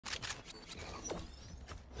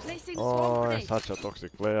Oh, such a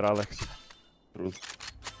toxic player, Alex. Truth.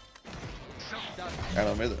 I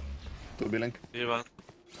don't mid. 2 B link. Even.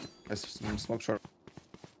 I smoke short.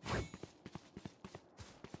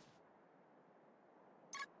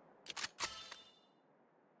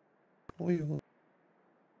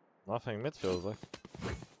 Nothing mid feels like.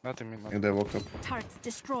 Nothing mid. I think they woke up. Turrets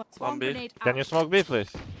destroyed. One B. Can you smoke B,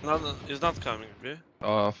 please? No, he's not coming, B.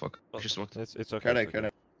 Oh fuck. Just smoked. It's okay. Can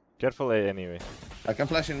I? Careful A anyway. I can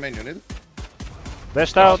flash in main, you need it?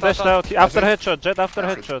 Dashed out. After headshot, Jet after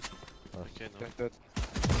headshot. Okay, no. Dead.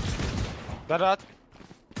 Dead.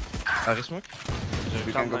 I smoke.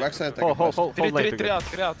 We can go backside. Hold lane Three out.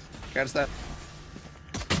 Can't stand.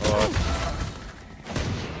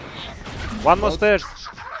 One more stairs.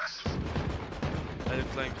 I did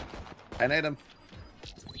flank. I need him.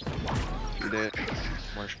 He did.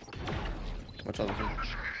 Marsh. Watch out.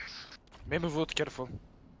 Maybe wood, careful.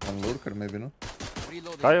 One lurker, maybe, no?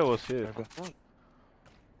 Kaio was here.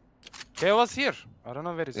 Okay, was here. I don't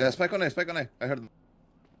know where is Yeah, spike on A. I heard him.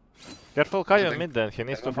 Careful Kaio mid then, he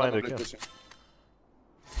needs to find a kill.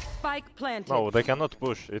 Spike planted. No, they cannot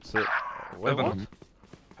push. It's wait, what?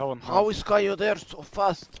 Heaven. How is Kaio there so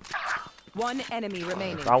fast? One enemy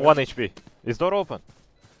remaining. I'm 1 HP. Is door open?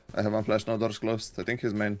 I have one flash, no doors closed. I think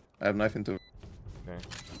he's main. I have knife into. Okay.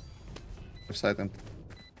 Silent.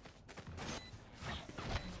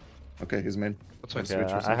 Okay, he's main. That's Okay,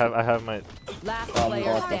 fine. I have my. Last Oh, player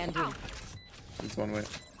God. standing. It's one way.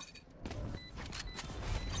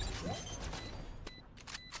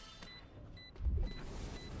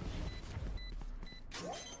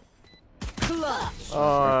 Clutch.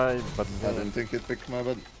 But I didn't think he'd pick my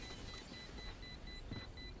bed.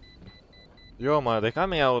 Yo, man, they're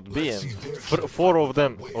coming out B and 4 of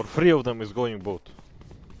them or 3 of them is going both.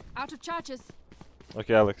 Out of charges.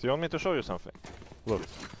 Okay, Alex, you want me to show you something? Look.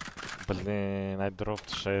 Blin, I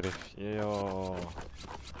dropped sheriff. Yo.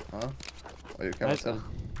 Huh? Oh, you can't sell.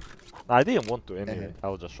 I didn't want to anyway.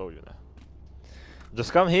 I'll just show you now.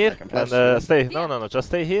 Just come here and flash, stay. No. Just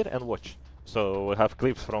stay here and watch. So we have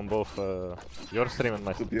clips from both your stream and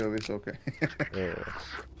my To stream. POV, so okay. Yeah.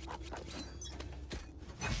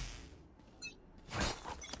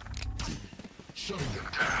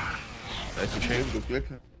 Nice to change, good clip.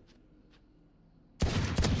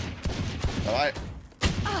 Давай.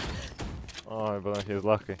 Oh, but he's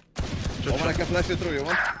lucky. Omen, I can flash you through, you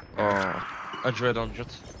want? Oh, I dread on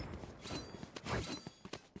jet.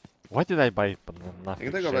 Why did I buy nothing?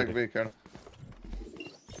 You can go back shady? B, Karen.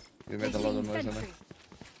 You made a lot of noise, Anna.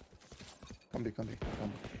 Come B.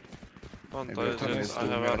 One Maybe toilet, Anna is I too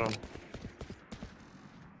have mad. arrow.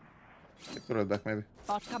 Take the red back, maybe.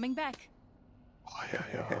 Bot coming back.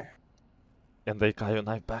 And they got your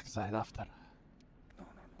knife backside after.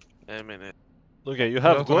 I mean it. Okay, you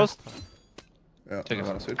have ghost? Yeah, Take it. I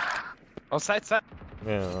wanna switch. Oh, side.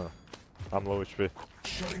 Yeah, no. I'm low HP.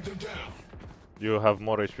 You have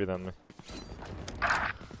more HP than me.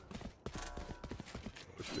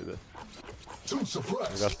 HP there.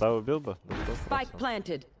 You got Tower Bilbo? Spike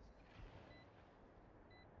planted.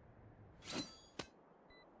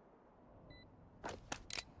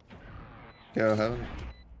 Yeah, I haven't.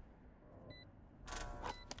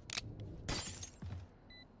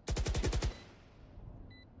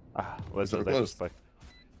 Where's They're the close. spike?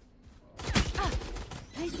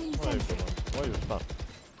 Placing Why sentry. you stun?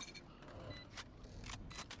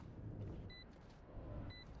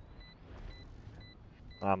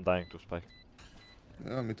 I'm dying to spike.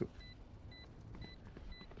 Yeah, me too.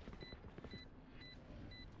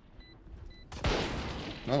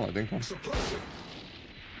 No, I didn't come.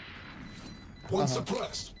 One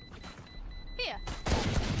suppressed. Here.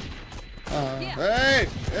 Hey!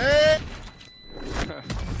 Hey!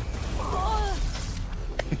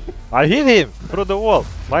 I hit him through the wall.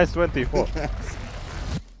 Minus 24.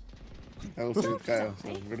 I also hit Kyle,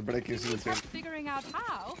 so we're breaking shields here. Figuring out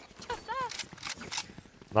how. Just that.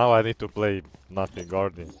 Now I need to play nothing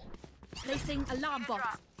Guardian. Placing alarm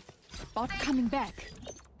bot. Bot coming back.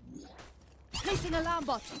 Placing alarm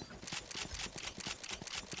bot.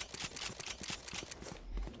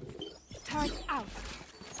 Turret out.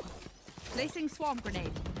 Placing swarm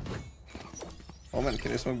grenade. Oh man,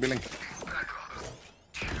 can you smoke B-Link?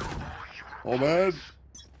 Oh man!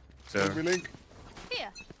 Smoke B-Link?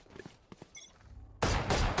 Here.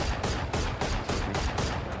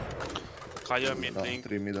 Kaio mid No, link.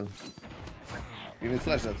 3 middle. You need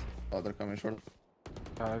flash that. Oh, they're coming short.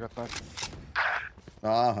 I got knife.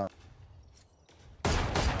 Aha.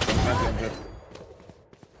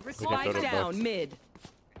 Spike turret down box. mid.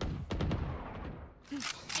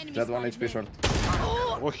 Jet 1 HP short.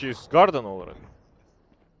 Oh, he's Garden already.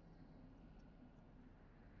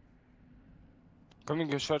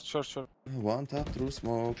 Coming short, short, short. One tap through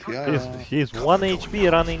smoke. Yeah. He's 1 HP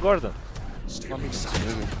running Gordon. Stealing sight.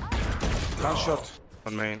 Really. One short.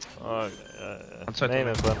 One main. Oh, Outside main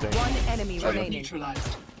of is planting. One enemy remaining. Neutralized.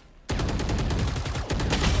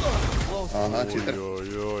 Cheater.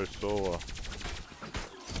 Oi, Sova.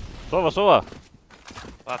 Sova!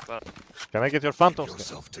 What? Can I get your phantom skin?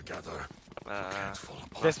 Yourself together. Fall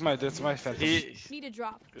apart. That's my phantom. He... Need a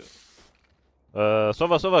drop.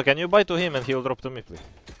 Sova, can you buy to him and he'll drop to me, please?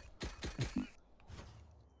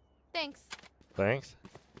 Thanks. Thanks.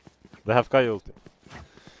 They have Kai ulti.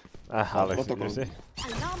 Alex, Lot of you see?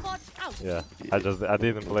 Alarm bot out. Yeah, I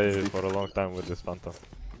didn't play for a long time with this phantom.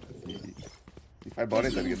 If I bought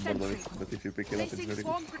it, I'd get bored of it. But if you pick it up, it's Placing very good.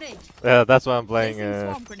 swarm grenade. Yeah, that's why I'm playing, Placing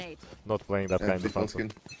swarm grenade. not playing that kind of default phantom.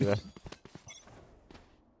 skin. Yeah.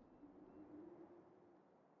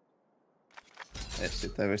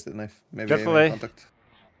 Shit, I wasted knife. Maybe Careful, aim eh? contact.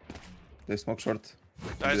 They smoke short.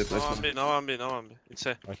 Guys, They play slow. no one B. It's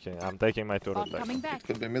A. Okay, I'm taking my turret Bot back. coming back.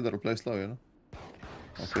 Could be mid or play slow, you know?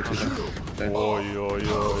 Okay, cheater. Okay. Oi.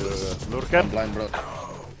 Lurker. I'm blind, bro.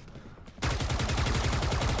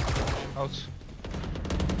 Out.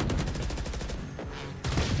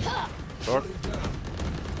 Short.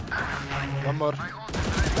 One more.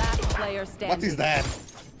 Last player standing. What is that?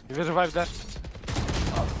 You will revive that.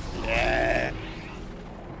 Yeah.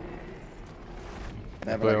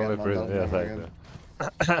 Never Play again, only man, prison. never Yeah, again.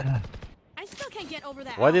 thanks. I still can't get over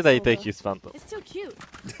that. Why did I asshole, take though. his phantom? It's too cute.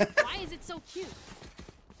 Why is it so cute?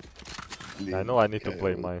 I know I need to Okay,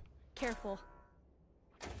 play well, mine. Careful.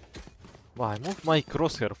 Why, move my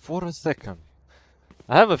crosshair for a second.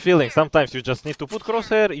 I have a feeling sometimes you just need to put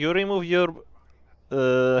crosshair, you remove your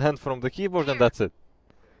hand from the keyboard and that's it.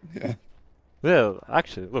 Yeah. Yeah,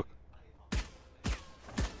 actually, look.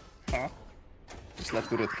 Just left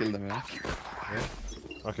turret kill them, yeah?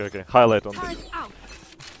 Okay. Highlight on Turret this. out.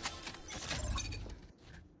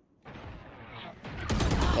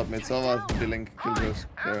 Top mid Sova, killing Killjoys.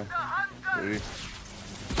 Yeah. Ui.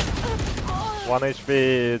 1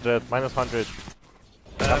 HP, Jet, minus 100.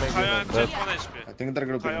 Coming in Kaya and and Jet dead. 1 HP. I think they're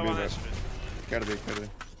grouping Kaya B, 1 bro. HP. Carry.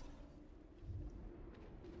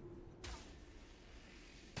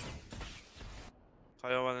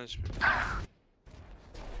 Kaya 1 HP.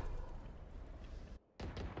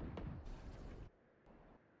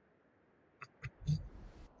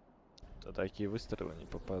 Такие выстрелы не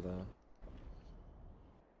попадаю.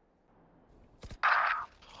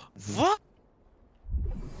 What?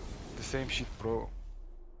 The same shit, bro.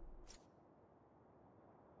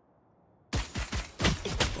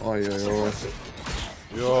 Oi.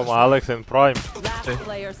 Yo, my Alex in prime. Last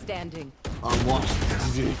player standing.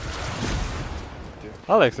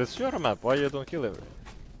 Alex, it's your map. Why you don't kill everyone?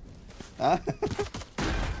 Huh?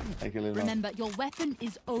 I kill it now. Remember, your weapon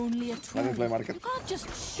is only a tool. Let me play market. You can't just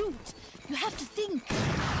shoot. You have to think.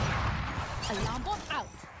 Alarm bot out.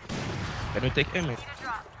 Can we take aim?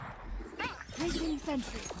 Placing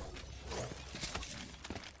sentry.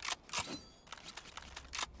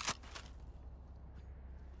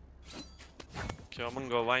 Okay, I'm gonna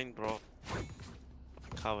go line, bro.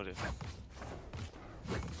 Cover it.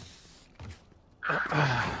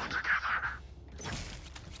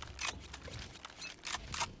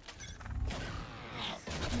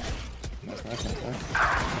 Nice.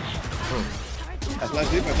 I flash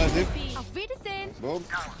deep. Auf Wiedersehen. Boom.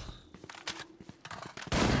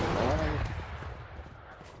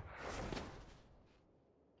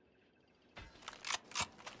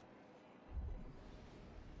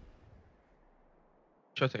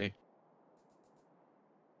 Shot A.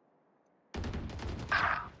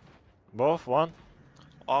 Both, one.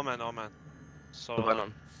 Omen. So, The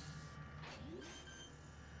banon.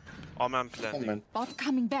 Omen Come planting. man. Bot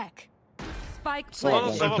coming back. Spike Sova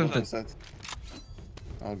planted. Sova plan. plan. Set.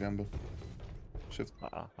 I'll gamble. Shift.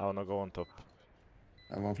 I wanna go on top.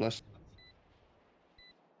 I have one flash.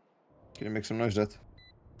 Can you make some noise, Jet?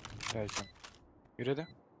 Yeah, I can. You ready?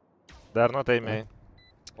 They are not A main.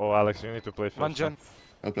 Oh, Alex, you need to play first. One gen.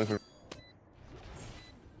 I'll play for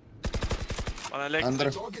One electric.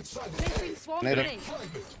 under. Target sighted. Placing swarm Later. grenade.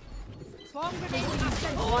 Swarm grenade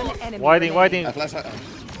out. One enemy Widing. remaining. I flash.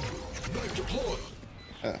 Knife deployed.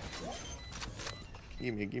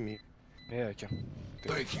 Gimme. Yeah, I can.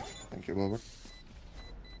 Thank you. Thank you, Bobber.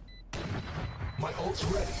 My ult's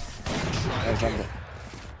ready. Nice jump.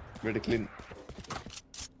 Very clean.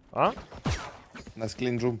 Huh? Nice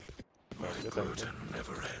clean jump. My burden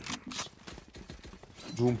never ends.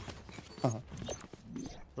 Jump.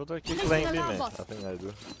 Should I keep Placing playing B alarm main? bot. I think I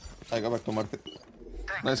do. I go back to market.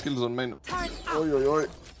 Nice kills on main. Turret out. Oi.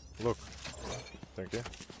 Look. Thank you.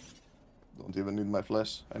 Don't even need my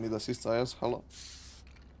flash. I need assist, IS. Hello.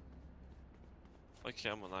 Okay,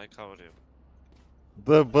 Amun, I cover you.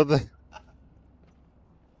 But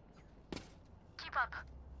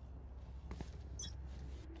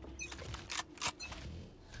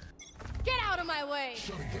Get out of my way!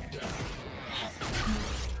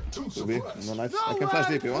 Could be. No knife. I can flash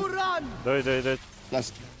deep, you want? do it.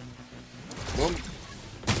 Flash. Boom.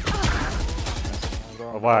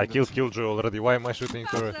 Oh, wow, I killed Killjoy already. Why am I shooting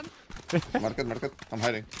through Found it? them. Market. I'm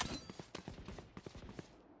hiding.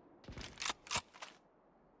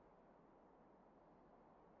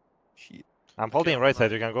 Shit. I'm holding right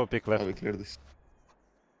side. You can go pick How left. we clear this?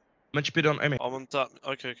 Much speed on Amy. Amun top.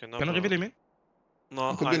 Okay, no Can I reveal problem. him?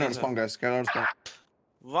 No, Could I be in our need spawn, guys. Get our spawn.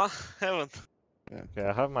 What? Heaven. Okay,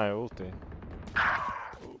 I have my ulti.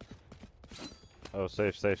 Oh,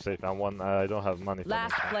 safe. I'm one. I don't have money. For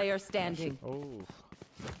Last that. player standing. Oh.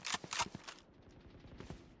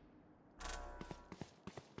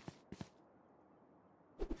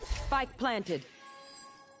 Spike planted.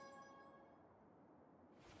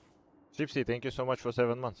 Gypsy, thank you so much for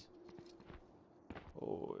 7 months.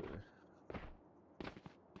 Oh.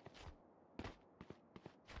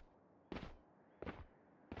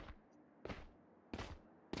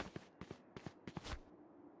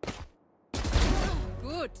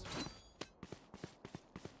 Good.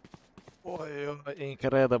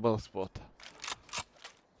 Incredible spot.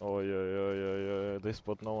 Oh, this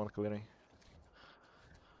spot no one clearing.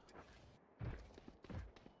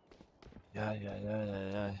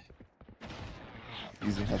 Yeah.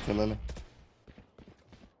 Easy. That's a lily.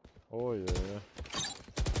 Oh, yeah.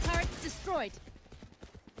 Turret destroyed.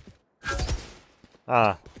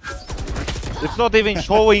 Ah. It's not even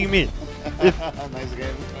showing me. Nice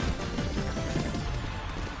game.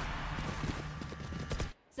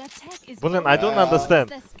 The attack is Bullen, I don't understand.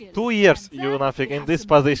 their skill. 2 years And you that nothing we in have this some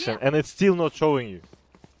position idea. and it's still not showing you.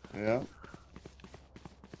 Yeah.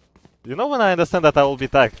 You know when I understand that I will be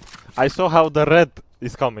tagged? I saw how the red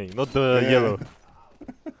is coming, not the Yeah. yellow.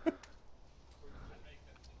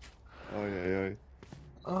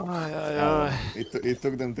 Oh, it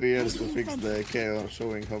took them 3 years to fix the KR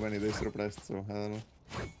showing how many they suppressed, so I don't know.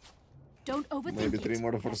 Don't overthink Maybe it. 3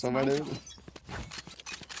 more for That's somebody. my job.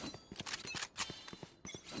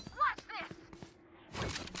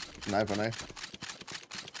 Knife.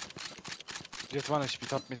 Just one HP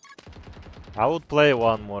top mid. I would play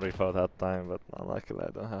one more if I had time, but luckily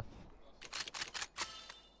I don't have.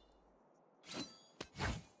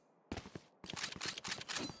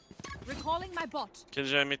 Recalling my bot.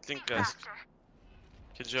 Killjoy mid link, guys.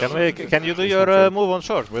 Killjoy. Can you do your move on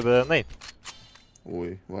short with a nade?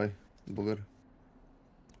 Oi, why? Booger.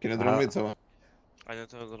 Can you drone mid someone? I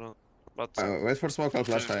don't have the run. But Wait for smoke, I'll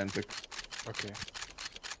flash high and pick. Okay.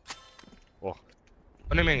 Oh.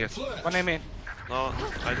 One aim in, guys. One aim in. no,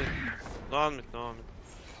 I didn't. No on mid. No.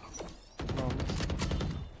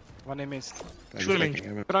 One aim is. I'm Sure, just man.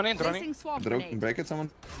 taking him. Running. Placing swarm grenade. Break it, someone?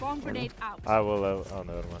 Swarm grenade out. I will. Oh,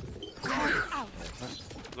 never mind. Swarm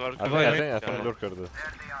out. I think lurker do.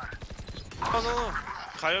 No.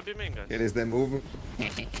 Kayo be main, guys. Here is the move.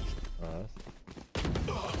 Nice.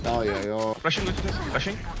 Oh, yeah. Flashing.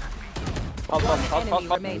 Flashing. One enemy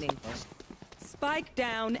remaining. Spike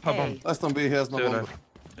down Hop A. on. Last on B, he has no Still bomb.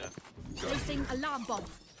 Placing alarm bomb.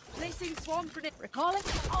 Placing swarm grenade. Recalling.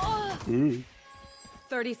 Oh!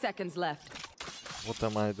 30 seconds left. What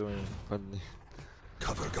am I doing?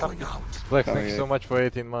 Cover going out. Black, thank you Coming so A. much for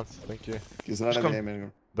 18 months. Thank you. He's not Come. at the game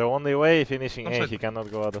anymore. The only way finishing A, Outside. he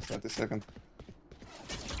cannot go other side. 20 seconds.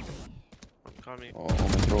 I'm coming. Oh,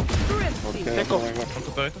 my bro. Okay, oh my god. On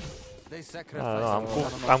top right.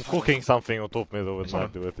 I'm cooking something on top middle with my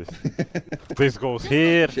abilities. This goes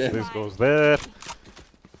here, this goes there.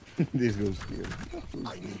 This goes here.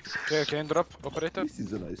 Okay, can drop. Operator. This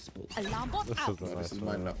is a nice spot. Alarm bot This out. is a This nice is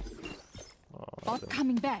mine one. now. Bot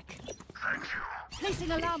coming back.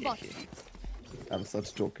 Placing alarm bot. I'm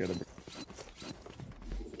such joker, bro.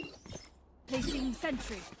 Placing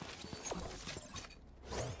sentry.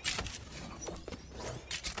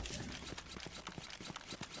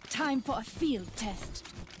 Time for a field test.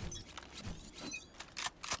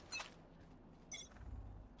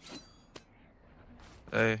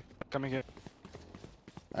 Hey. Coming here.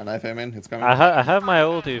 And knife aim in, it's coming. I have my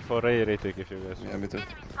ulti for A retake if you guys Yeah, want. me too.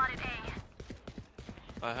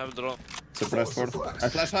 I have drone. Suppressed for. I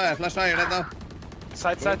flash high, right now.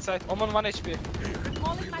 Side. Omen 1 HP.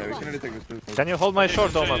 Recalling my Yeah, we bot. can really take this. Can you hold my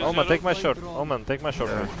short, Omen? Omen, take my short. Omen, take my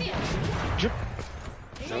short.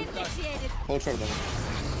 Initiated. Hold short, though.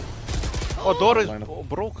 Oh, door is Line up.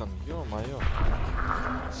 broken. Yo, my yo.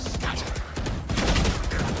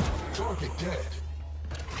 Target dead.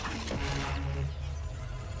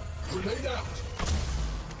 Grenade out.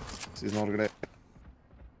 She's not great.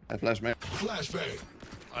 I flash man. Flashbang.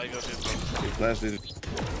 I got it. He flashed it.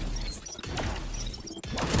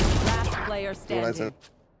 Last player Two right standing. side.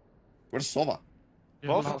 Where's Sova?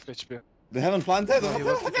 Both half HP. They haven't planted? He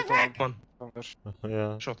was one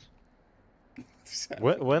Yeah. shot.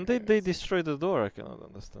 When did they destroy the door? I cannot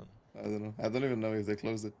understand. I don't know. I don't even know if they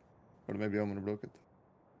closed it. Or maybe Omen broke it.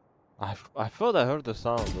 I thought I heard the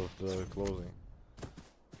sound of the closing.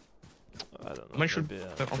 I don't know. Man should maybe,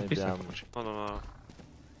 on maybe pistol. No, no, no.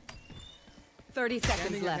 30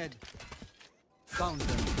 seconds left.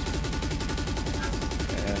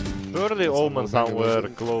 Surely it's Omen about somewhere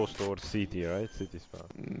Bangladesh. close towards city, right? City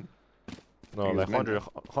spawn. No, He was like meant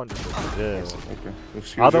 100 yeah. Okay.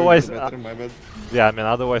 If Otherwise, better, my bad. Yeah, I mean,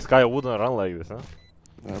 otherwise Sky wouldn't run like this, huh?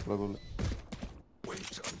 Yeah, probably.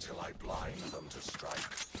 Wait until I blind them to strike.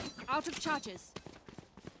 Out of charges.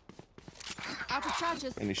 Out of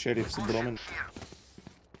charges. Any sheriffs, Bromen?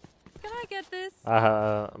 Can I get this?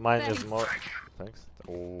 Mine is Thanks. more. Thanks.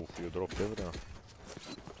 Oh, you dropped everything.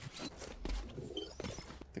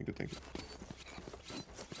 Thank you, thank you.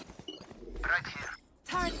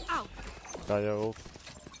 Turret out. Sky ult.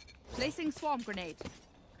 Placing swarm grenade.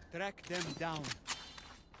 Track them down.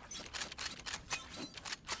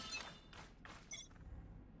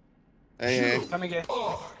 Hey, hey, Coming A.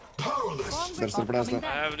 Powerless. Swarm There's grenade surprise coming now.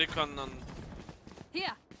 I back. have recon on.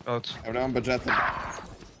 Here. Out. Everyone but Jet.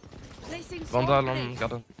 Placing swarm Vandal on grenade.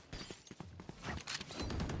 garden.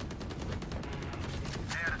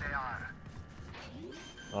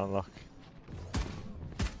 Unlock.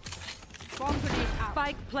 Swarm grenade out.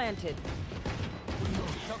 Spike planted.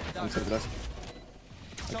 I'm surprised.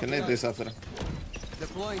 I can nade this after.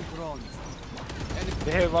 Deploying drones.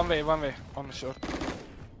 They have one way. On the short.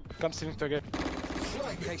 Come stealing to again.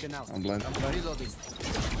 Taken out. I'm blind. Reloading.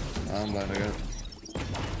 I'm blind again.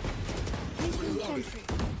 Placing sentry.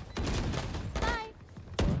 Bye.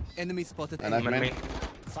 Enemy spotted. And I've Man main. main.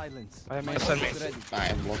 Silence. I mean, Send main. Ready. I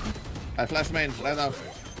am blocking. I flash main right now.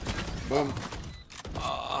 Boom.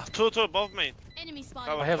 Two above me. Enemy Cover,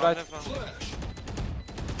 spotted. I have cover, right. cover.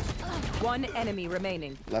 One enemy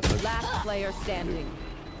remaining. Left side. Last player standing.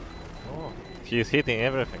 Oh, he's hitting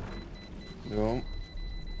everything. Yo.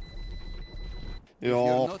 If you're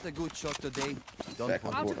Yo. not a good shot today, don't Back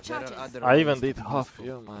worry. on Out board. of There are charges. other I even ways did to half move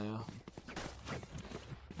heal, my.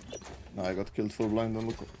 No, I got killed full blind on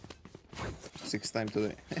Luko. 6 times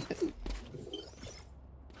today.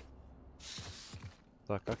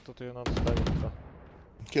 Так, как тут ее надо ставить-то?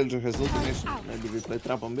 Killjoy has ultimation. Maybe we play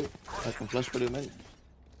trap on B. I can flash for the main.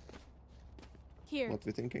 Here. What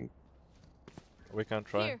we thinking? We can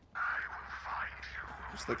try. Here.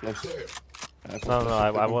 Stay close. No,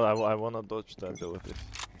 I wanna dodge that ability.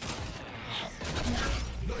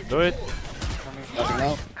 Do it! Flashing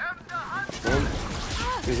now. Boom.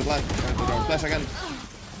 He's a blind. Flash again. A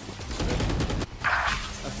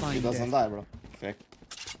He fine doesn't day. die, bro. Fake.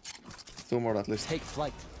 2 more at least. Take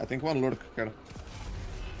flight. I think 1 lurk, Kara.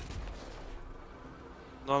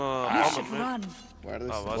 No, no, You no. should Omen, man. run. Where is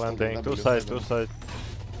Oh, One thing, two side.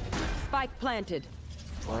 Spike planted.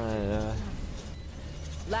 Yeah.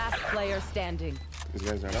 Last player standing. These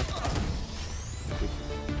guys are left.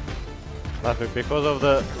 Nothing, because of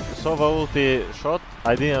the Sova ulti shot,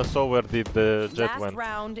 I didn't saw where did the jet Last went.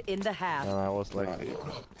 round in the half. And I was like,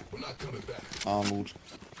 We're not coming back. Lurk.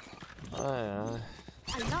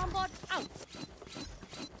 Alarm bot out.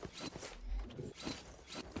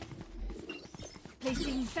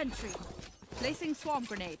 Placing sentry. Placing swarm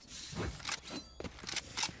grenade.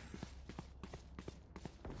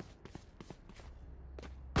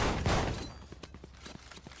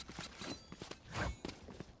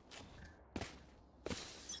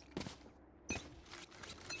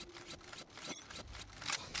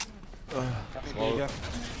 Coming A.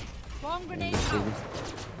 Swarm grenade out.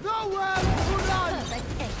 Nowhere to run! Perfect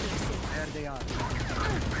accuracy. There they are.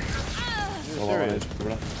 serious?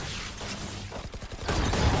 Bro.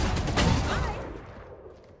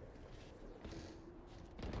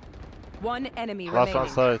 One enemy last one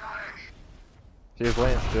remaining. side. He's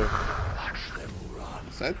lane still.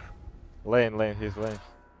 Side? Lane, he's lane.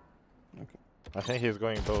 Okay. I think he's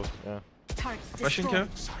going both, yeah. Targets Rushing destroyed.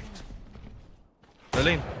 here.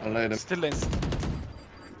 Lane. I'll lay them. Still lanes.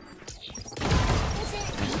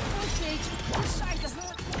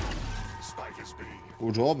 Spike is B.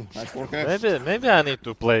 Good job. Nice 4K. Maybe I need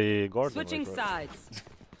to play Gordon. Switching like, sides.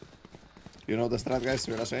 You know the strat, guys.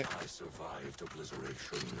 You're say. I survived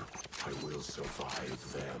obliteration. I will survive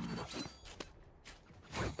them.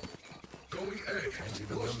 Going A. Can't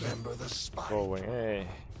even remember the spike. Going, hey.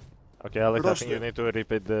 Okay, Alex, I think you need to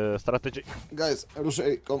repeat the strategy. Guys,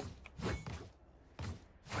 Rushay, come.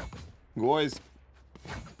 Guys.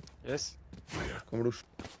 Yes. Kom rush.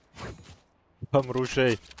 Come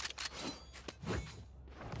Rouge.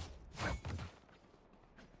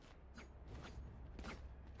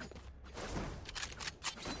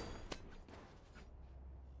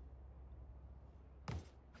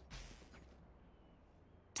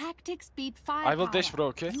 Tactics beat fire. I will dash, bro,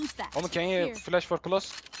 okay? Use that. Omen, can you Here. flash for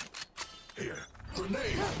close? Here.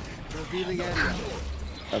 Grenade. Revealing area.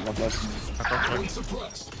 That's my flash.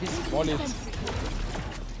 Molly.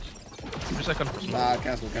 3 seconds. Nah,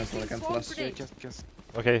 cancel. I can't Swarm flash. grenade. Yes.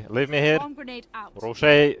 Okay, leave me here. Swarm grenade out. Rouge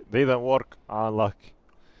didn't work. Unluck.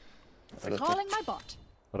 Calling my bot.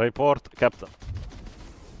 Report captain.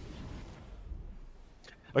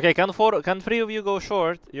 Okay, can three of you go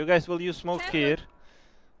short? You guys will use smoke here.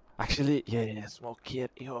 Actually, yeah, smoke here.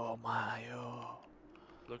 Yo, my, yo.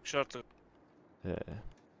 Look short. Yeah.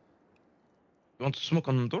 You want to smoke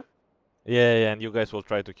on the door? Yeah, and you guys will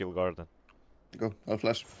try to kill garden. Go. I'll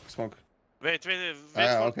flash. Smoke. Wait for Okay,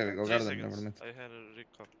 we go 3 garden. seconds. Never mind. I had a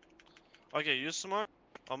recall. Okay, use smoke.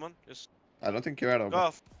 Omen, use. I don't think you're out of.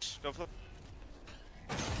 Go flash.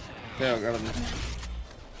 Yeah, garden.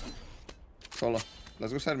 Solo.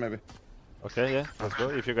 Let's go side maybe. Okay, yeah, let's go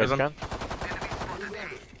if you guys Heaven. can.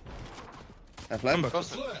 I flash. Come back.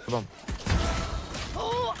 Bomb.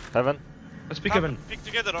 Heaven. Let's pick heaven. Pick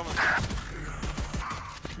together, Omen.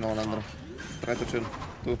 No one under. Try to chill.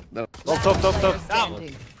 Two. There. Top. Player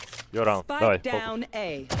standing. You're round. Die. Spike Focus. down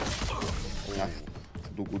A. Nice.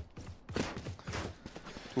 Too good.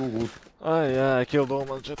 Too good. Oh yeah, I killed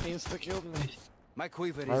Omen. Just insta-killed me. My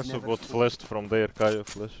quiver I is also never got full. flashed from their Kaio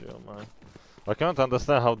flash, yo man. I can't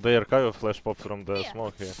understand how their Kaio flash popped from the Yeah.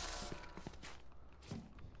 smoke here.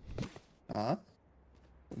 Huh?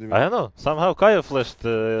 What do you I mean? don't know. Somehow Kaio flashed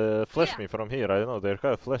Yeah. me from here. I don't know. Their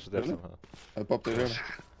Kaio flashed there Really? somehow. I popped it here.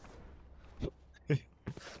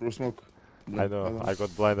 Through smoke. I know. I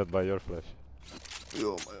got blinded by your flash.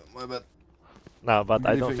 Yo, my bad. No, but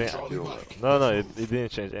I don't Anything. think. No, it didn't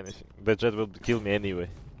change anything. The jet will kill me anyway.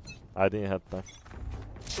 I didn't have time.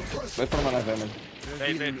 Wait for my knife, Emin. Wait.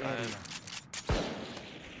 Revealing area.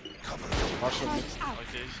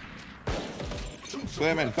 Okay. Go,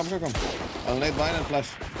 Emin. Come. I'll nade mine and flash.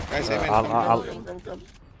 Guys, Emin, I'll- come.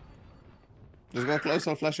 Just go close,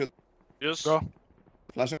 I'll flash it. Use. Go.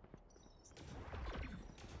 Flash it.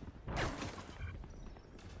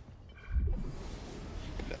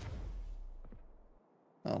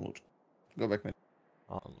 Loot. Go back, mid.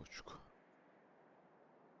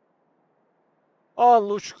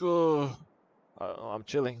 Luchko. I'm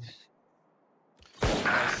chilling.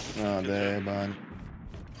 De ban.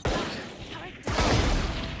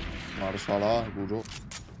 Marshala, good job.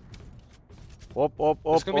 Op.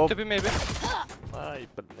 It's going to be maybe. Ai,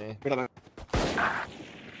 penne.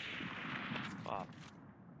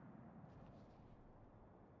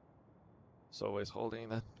 It's always holding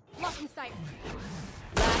that. Lock in sight.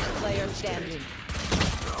 Last player standing.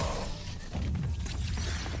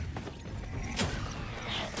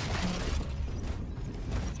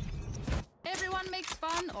 Everyone makes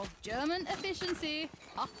fun of German efficiency.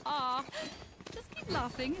 Ha ha. Just keep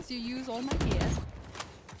laughing as you use all my gear.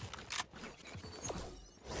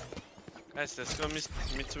 Guys, let's go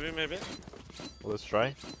mid to B maybe. Let's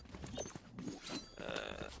try.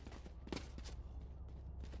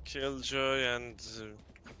 Killjoy and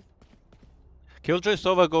Killjoy,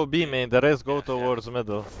 Sova go B main, the rest go towards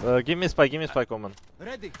middle. Give me spike, Omen.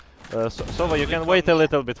 Ready. Sova, you can wait a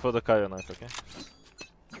little bit for the Kaio knife, okay?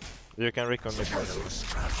 You can recon mid.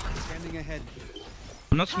 Standing ahead.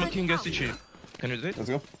 I'm not smoking SCG. Can you do it? Let's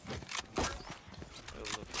go.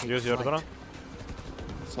 Use your drone.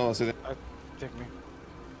 So, city. Take me.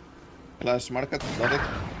 Flash market. Got it.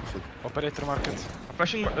 Shit. Operator market.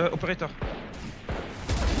 Flashing operator.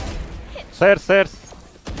 Stairs.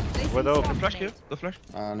 Placing With the swarm open Flash grenade. here. The flash.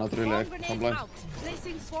 Not really. Swarm I'm grenade blind. out.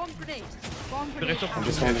 Placing swarm grenade. Swarm grenade Operator. I'm out.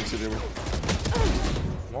 just holding city, bro.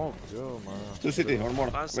 Smoke, yo man. 2 city or more.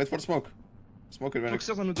 Pass. Wait for smoke. Smoke it, Look,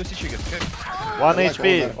 still on the SCG. Okay. 1 like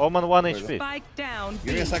HP, older. Omen 1 HP. Spike down. Give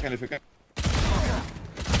me B. a second if you can.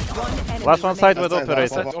 One enemy Last one side remaining. with Last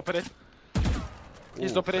side, operator. last Operate.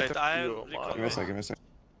 He's the operator. wait, I Yo, recall. Give me a second.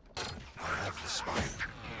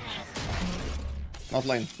 Not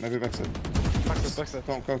lane, maybe backside. Backside.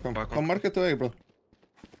 Come. Back Come up. market away, bro.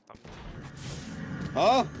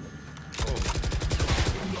 Ah!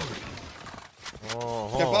 ¿Qué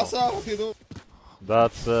Oh, pasa? What you do?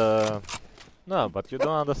 that's no, but you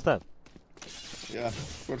don't understand. Yeah,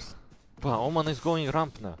 of course. Wow, Omen is going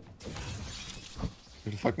ramp now.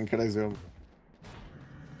 You're fucking crazy.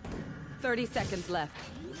 30 seconds left.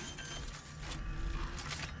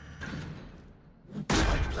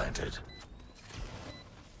 Spike planted.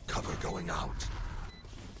 Cover going out.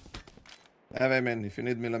 I have aim in. If you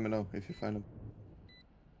need me, let me know if you find him.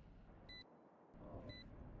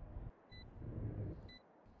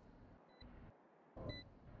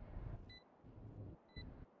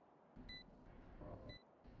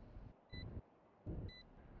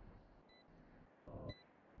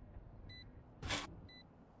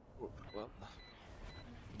 Ладно.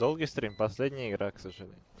 Долгий стрим, последняя игра, к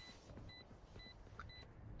сожалению.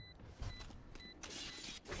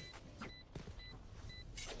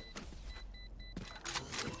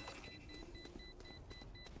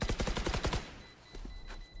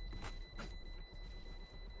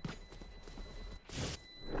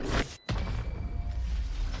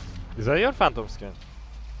 Is that your phantom skin?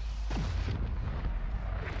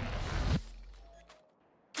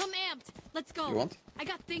 Come amped. Let's go. You want? I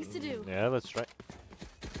got things to do. Yeah, let's try.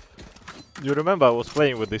 You remember I was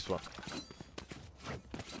playing with this one.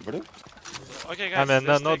 Ready? Okay, I guys. mean,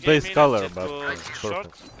 let's not take base aim in color, and but to short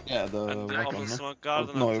purple. Yeah, the and white open one, no? smoke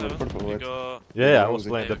garden No, and it was heaven. purple, We right? go. Yeah, I Yeah, was okay.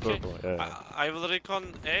 playing the Okay. purple. Yeah. I will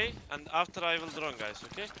recon A, and after I will drone, guys.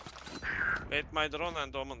 Okay? Wait my drone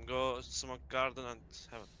and Omen go smoke garden and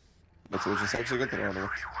heaven. But we just actually got around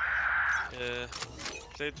what?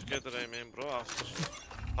 Play together, I mean, bro. After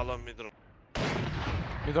follow me drone.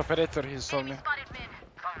 Mid operator, he saw me.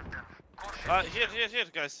 Here,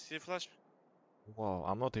 guys. He flash. Wow,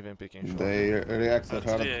 I'm not even picking short. They reacted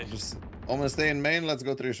hard. 3A. Just almost stay in main. Let's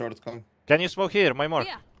go 3 short. Come. Can you smoke here, my mark?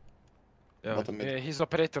 Yeah. Yeah. Bottom mid. Yeah, he's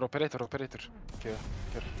operator. Okay, here.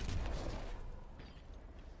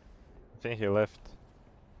 I think he left.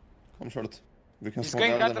 Come short. We can He's smoke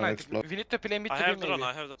going garden garden. and I explode. think. We need to play mid I to have B drone. maybe.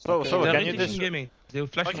 I have the. So, Okay. They're can you rotating just... gaming. They'll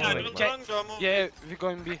flash Okay, more I like will that. drone. Go move. Yeah, we go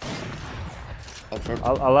in B. Up short.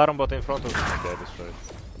 Alarm bot in front of me. Okay, destroyed.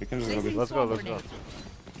 We can just go bit. Let's go, let's go.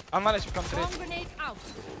 Unmanaged, we come trade. Bomb grenade out.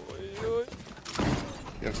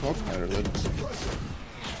 You have smoke? I already did.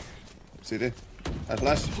 CD. I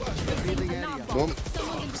flash. Revealing area. Boom.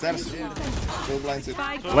 Stairs. Two blind city.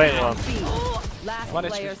 Spike Lane down one. B. Last One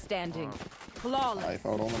player HP. standing. I Flawless.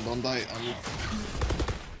 found Omen. Don't die.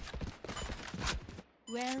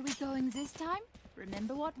 Where are we going this time?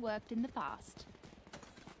 Remember what worked in the past.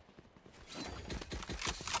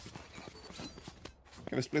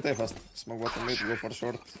 Can we split A fast? Smoke bottom mid. Go for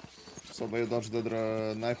short. So you dodge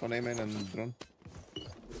the knife on A main and drone.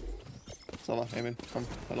 Sava, A main. Come.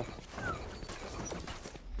 Hello.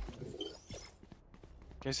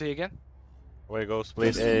 Can you say again? We go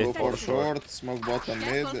split Just A. go for short. Smoke bottom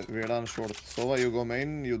mid. We run short. Sova, you go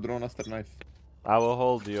main. You drone after knife. I will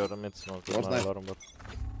hold your mid smoke with What's my that? alarm bot.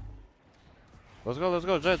 Let's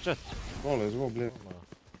go, Jet. Go, let's go, please.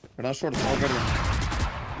 Run short. Smoke garden.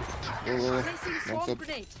 Go. Placing Don't swarm stop.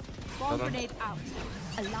 grenade. Swarm grenade out.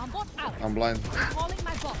 Alarm bot out. I'm blind. Calling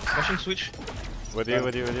my bot. Flashing switch. With you.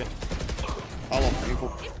 Hello. Info.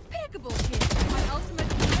 Impeccable kid. My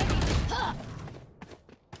ultimate is ready. Huh.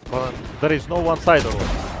 Well, there is no one side or what?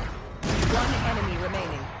 One enemy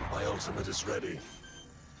remaining. My ultimate is ready.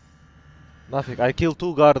 Nothing. I killed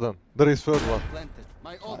 2 garden. There is third one. Planted.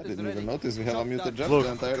 My I ult is didn't ready. even notice we have a muted Jet Look.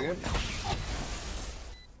 the entire game.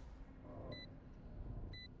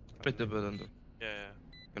 Split the button though. Yeah.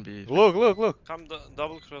 Can be. Look. Come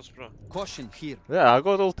double cross, bro. Caution here. Yeah, I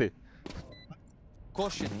got ulti.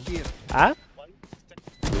 Caution here. Huh?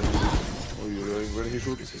 Oh, you're going where he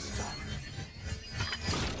shoots.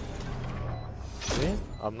 See?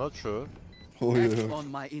 I'm not sure. Oh, Act yeah.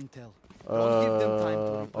 on my intel. Don't give them time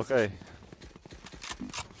to Okay.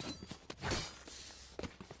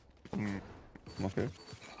 Okay.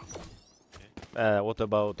 What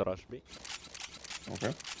about Rush B?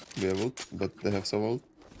 Okay. We have ult, but they have some ult.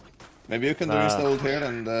 Maybe you can do Nah. insta ult here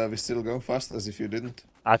and we still go fast as if you didn't.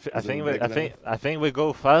 I Does it think break them? I think we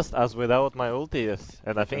go fast as without my ulti, yes.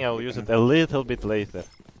 And I think I will use it a little bit later.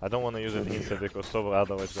 I don't want to use it instant because so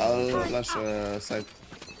otherwise. I'll flash side.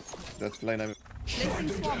 That lane I'm Placing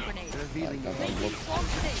swarm grenade. Revealing area. Placing swarm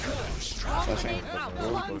grenade. Swarm Flashing. grenade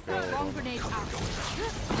out. Okay. Swarm grenade out.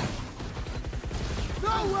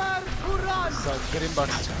 Nowhere to run! So, green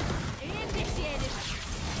box. Initiated.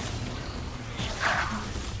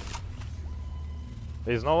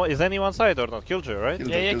 Is anyone side or not? Killjoy, right? Kill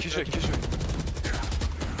Yeah, the- Killjoy.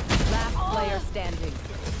 Last player standing.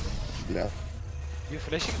 Yeah. You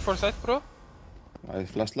flashing for side, bro? I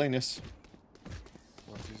flashed lane, yes.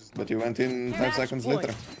 What is But you went in 5 seconds point.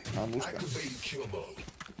 later. Ambushka. Activate kill mode.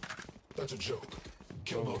 That's a joke.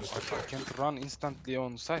 Kill mode is I prepared. can't run instantly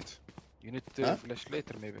on site. You need to Huh? flash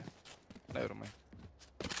later, maybe. Never mind.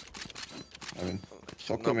 I mean,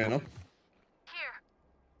 talk to me, no?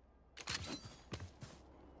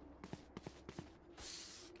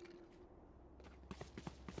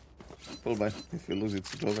 pull by. If you lose it,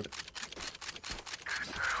 it's over.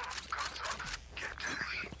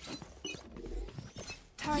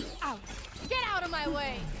 Turret out. Get out of my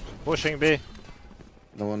way. Pushing B.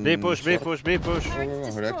 No one. B push, B short. push, B push. Go, go,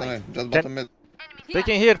 go. React on A. Just bottom mid.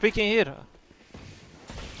 Picking here, picking here.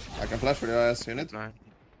 I can flash for your ass unit. Nine.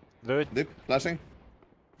 Do it. Deep, flashing.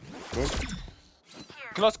 Good.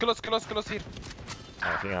 Close, close, close, close here.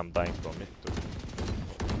 I think I'm dying from it too.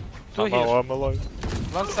 Two Somehow here. I'm alive.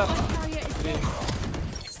 One set. Barrier is dead.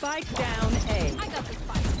 Spike down A. I got the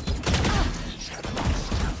spike.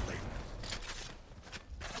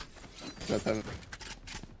 Just have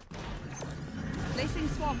Placing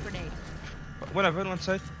swarm grenade. One heaven, one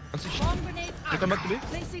side. One side. Swarm grenade You come out. back to B?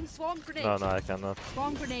 Placing swarm grenade. No, no, I cannot.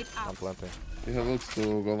 Swarm grenade I'm out. planting. You have ults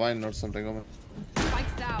to go vine or something. Go.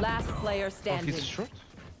 Spikes down. Last player Oh, standing. he's short.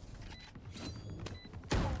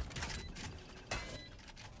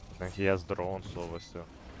 And he has drones over still.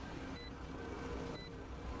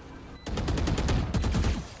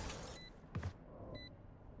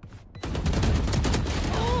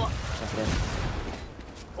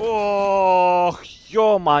 Oh,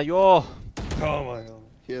 yo, my yo. Oh my god.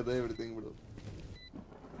 He had everything, bro.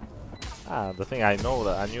 Ah, the thing I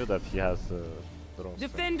knew that he has drones. thing.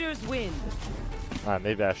 Defenders win. Ah,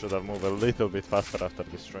 maybe I should have moved a little bit faster after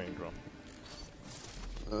destroying drone.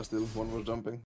 Still, one was jumping.